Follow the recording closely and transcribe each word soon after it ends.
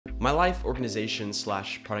My life organization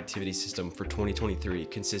 / productivity system for 2023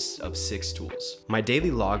 consists of 6 tools: my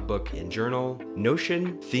daily logbook and journal,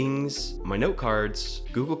 Notion, Things, my note cards,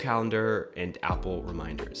 Google Calendar, and Apple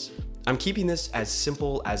reminders. I'm keeping this as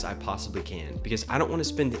simple as I possibly can because I don't want to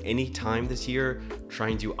spend any time this year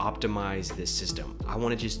trying to optimize this system. I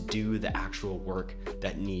want to just do the actual work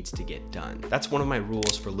that needs to get done. That's one of my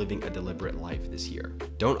rules for living a deliberate life this year.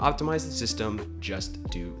 Don't optimize the system, just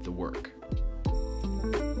do the work.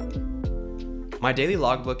 My daily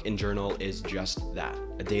logbook and journal is just that,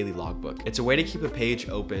 a daily logbook. It's a way to keep a page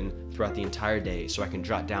open throughout the entire day so I can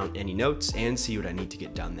jot down any notes and see what I need to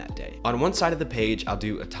get done that day. On one side of the page, I'll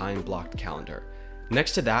do a time-blocked calendar.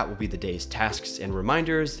 Next to that will be the day's tasks and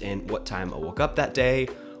reminders and what time I woke up that day,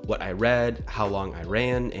 what I read, how long I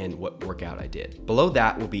ran, and what workout I did. Below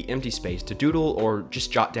that will be empty space to doodle or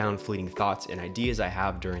just jot down fleeting thoughts and ideas I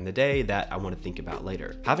have during the day that I want to think about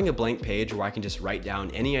later. Having a blank page where I can just write down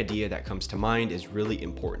any idea that comes to mind is really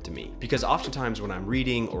important to me, because oftentimes when I'm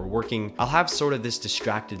reading or working, I'll have sort of this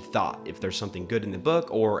distracted thought if there's something good in the book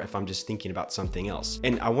or if I'm just thinking about something else.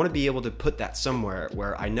 And I want to be able to put that somewhere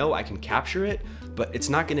where I know I can capture it, but it's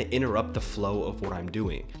not going to interrupt the flow of what I'm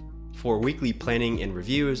doing. For weekly planning and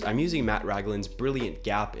reviews, I'm using Matt Ragland's brilliant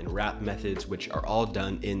gap and wrap methods, which are all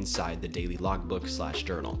done inside the daily logbook /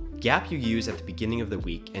 journal. Gap you use at the beginning of the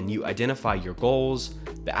week, and you identify your goals,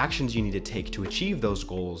 the actions you need to take to achieve those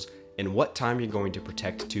goals, and what time you're going to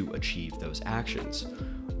protect to achieve those actions.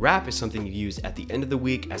 Wrap is something you use at the end of the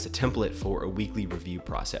week as a template for a weekly review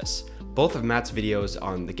process. Both of Matt's videos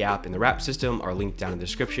on the gap and the wrap system are linked down in the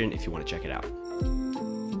description if you want to check it out.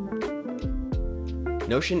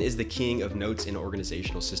 Notion is the king of notes and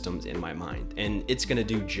organizational systems in my mind, and it's gonna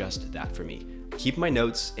do just that for me. Keep my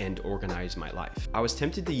notes and organize my life. I was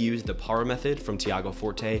tempted to use the PAR method from Tiago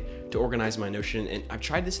Forte to organize my Notion, and I've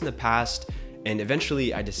tried this in the past, and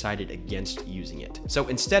eventually I decided against using it. So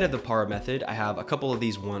instead of the PAR method, I have a couple of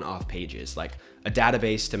these one-off pages, like a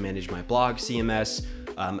database to manage my blog CMS,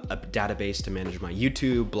 a database to manage my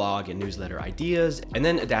YouTube, blog, and newsletter ideas, and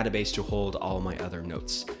then a database to hold all my other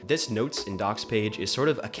notes. This notes and docs page is sort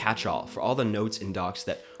of a catch-all for all the notes and docs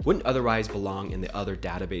that wouldn't otherwise belong in the other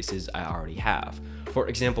databases I already have. For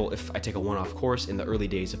example, if I take a one-off course in the early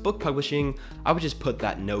days of book publishing, I would just put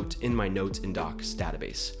that note in my notes and docs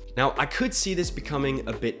database. Now, I could see this becoming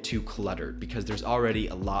a bit too cluttered because there's already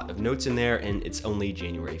a lot of notes in there and it's only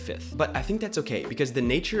January 5th. But I think that's okay because the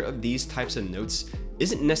nature of these types of notes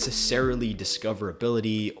isn't necessarily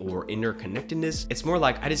discoverability or interconnectedness. It's more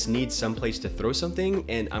like I just need some place to throw something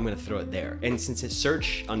and I'm gonna throw it there. And since its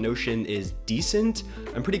search on Notion is decent,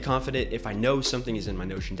 I'm pretty confident if I know something is in my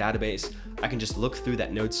Notion database, I can just look through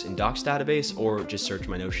that notes and docs database or just search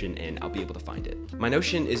my Notion and I'll be able to find it. My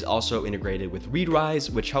Notion is also integrated with Readwise,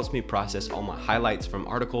 which helps me process all my highlights from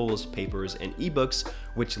articles, papers, and ebooks,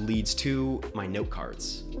 which leads to my note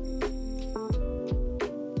cards.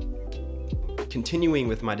 Continuing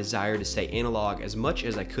with my desire to stay analog as much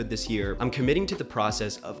as I could this year, I'm committing to the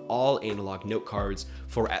process of all analog note cards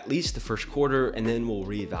for at least the first quarter, and then we'll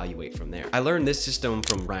reevaluate from there. I learned this system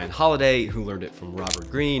from Ryan Holiday, who learned it from Robert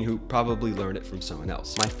Greene, who probably learned it from someone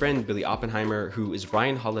else. My friend Billy Oppenheimer, who is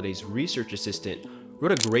Ryan Holiday's research assistant,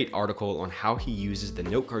 wrote a great article on how he uses the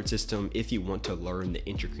note card system if you want to learn the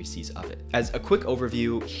intricacies of it. As a quick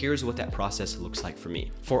overview, here's what that process looks like for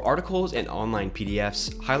me. For articles and online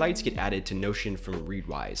PDFs, highlights get added to Notion from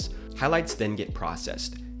Readwise. Highlights then get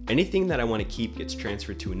processed. Anything that I want to keep gets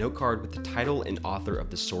transferred to a note card with the title and author of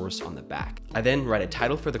the source on the back. I then write a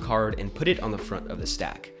title for the card and put it on the front of the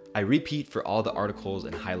stack. I repeat for all the articles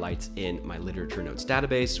and highlights in my literature notes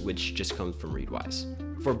database, which just comes from Readwise.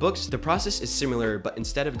 For books, the process is similar, but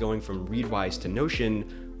instead of going from Readwise to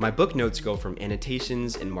Notion, my book notes go from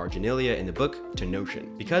annotations and marginalia in the book to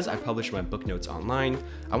Notion. Because I publish my book notes online,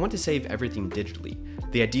 I want to save everything digitally.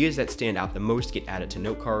 The ideas that stand out the most get added to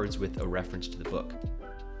note cards with a reference to the book.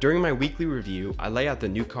 During my weekly review, I lay out the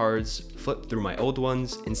new cards, flip through my old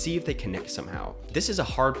ones, and see if they connect somehow. This is a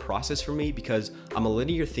hard process for me because I'm a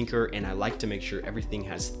linear thinker and I like to make sure everything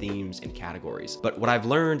has themes and categories. But what I've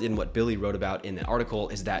learned and what Billy wrote about in the article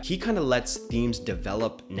is that he kind of lets themes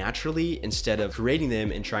develop naturally instead of creating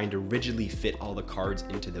them and trying to rigidly fit all the cards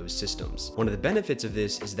into those systems. One of the benefits of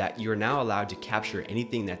this is that you're now allowed to capture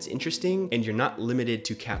anything that's interesting, and you're not limited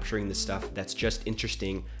to capturing the stuff that's just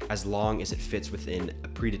interesting as long as it fits within a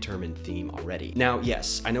predetermined theme already. Now,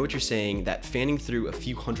 yes, I know what you're saying, that fanning through a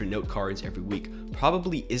few hundred note cards every week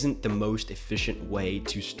probably isn't the most efficient way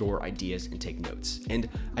to store ideas and take notes. And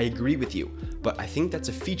I agree with you, but I think that's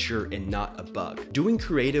a feature and not a bug. Doing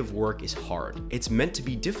creative work is hard. It's meant to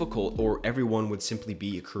be difficult, or everyone would simply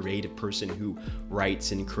be a creative person who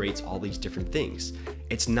writes and creates all these different things.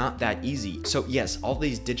 It's not that easy. So yes, all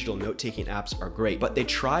these digital note-taking apps are great, but they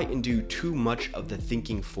try and do too much of the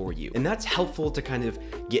thinking for you. And that's helpful to kind of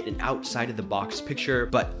get an outside of the box picture,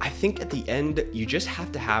 but I think at the end, you just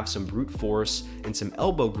have to have some brute force and some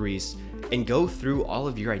elbow grease and go through all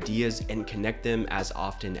of your ideas and connect them as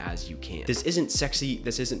often as you can. This isn't sexy,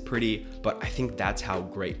 this isn't pretty, but I think that's how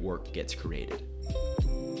great work gets created.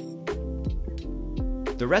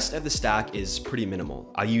 The rest of the stack is pretty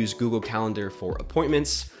minimal. I use Google Calendar for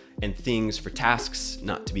appointments and Things for tasks,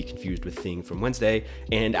 not to be confused with Thing from Wednesday,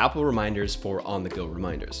 and Apple Reminders for on-the-go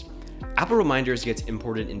reminders. Apple Reminders gets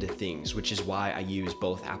imported into Things, which is why I use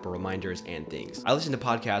both Apple Reminders and Things. I listen to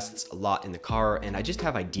podcasts a lot in the car, and I just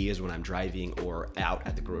have ideas when I'm driving or out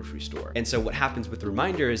at the grocery store. And so what happens with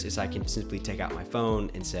Reminders is I can simply take out my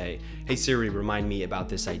phone and say, hey Siri, remind me about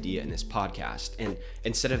this idea in this podcast. And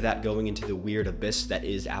instead of that going into the weird abyss that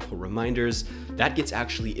is Apple Reminders, that gets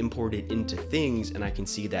actually imported into Things, and I can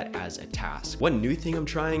see that as a task. One new thing I'm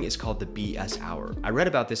trying is called the BS Hour. I read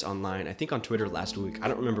about this online, I think on Twitter last week. I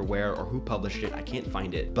don't remember where or who published it, I can't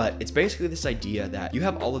find it, but it's basically this idea that you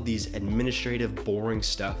have all of these administrative, boring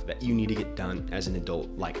stuff that you need to get done as an adult,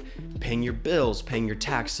 like paying your bills, paying your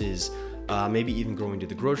taxes, maybe even going to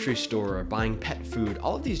the grocery store or buying pet food,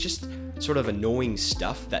 all of these just sort of annoying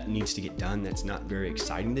stuff that needs to get done that's not very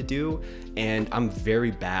exciting to do. And I'm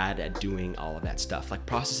very bad at doing all of that stuff. Like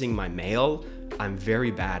processing my mail, I'm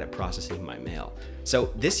very bad at processing my mail.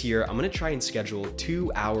 So this year, I'm gonna try and schedule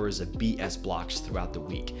 2 hours of BS blocks throughout the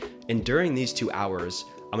week. And during these 2 hours,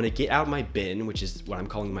 I'm gonna get out my bin, which is what I'm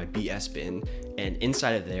calling my BS bin, and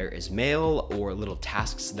inside of there is mail or little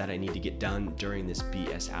tasks that I need to get done during this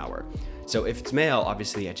BS hour. So if it's mail,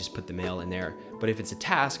 obviously I just put the mail in there, but if it's a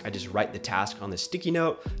task, I just write the task on the sticky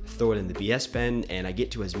note, throw it in the BS bin, and I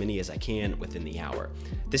get to as many as I can within the hour.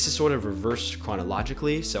 This is sort of reversed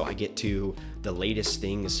chronologically, so I get to the latest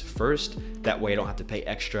things first. That way I don't have to pay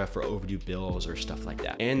extra for overdue bills or stuff like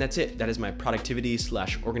that. And that's it. That is my productivity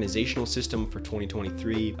 / organizational system for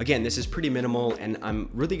 2023. Again, this is pretty minimal, and I'm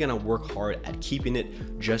really gonna work hard at keeping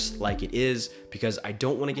it just like it is because I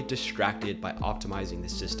don't wanna get distracted by optimizing the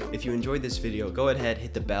system. If you enjoyed this video, go ahead,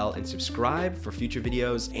 hit the bell and subscribe for future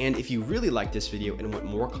videos. And if you really like this video and want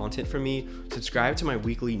more content from me, subscribe to my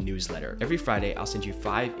weekly newsletter. Every Friday, I'll send you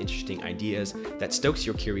 5 interesting ideas that stokes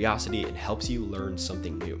your curiosity and helps you learn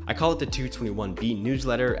something new. I call it the 221B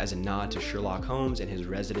newsletter as a nod to Sherlock Holmes and his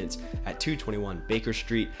residence at 221 Baker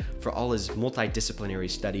Street for all his multidisciplinary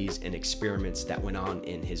studies and experiments that went on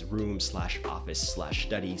in his room / office /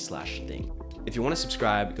 study / thing. If you want to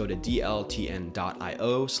subscribe, go to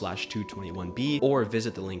dltn.io/221b or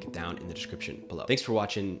visit the link down in the description below. Thanks for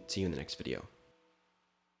watching. See you in the next video.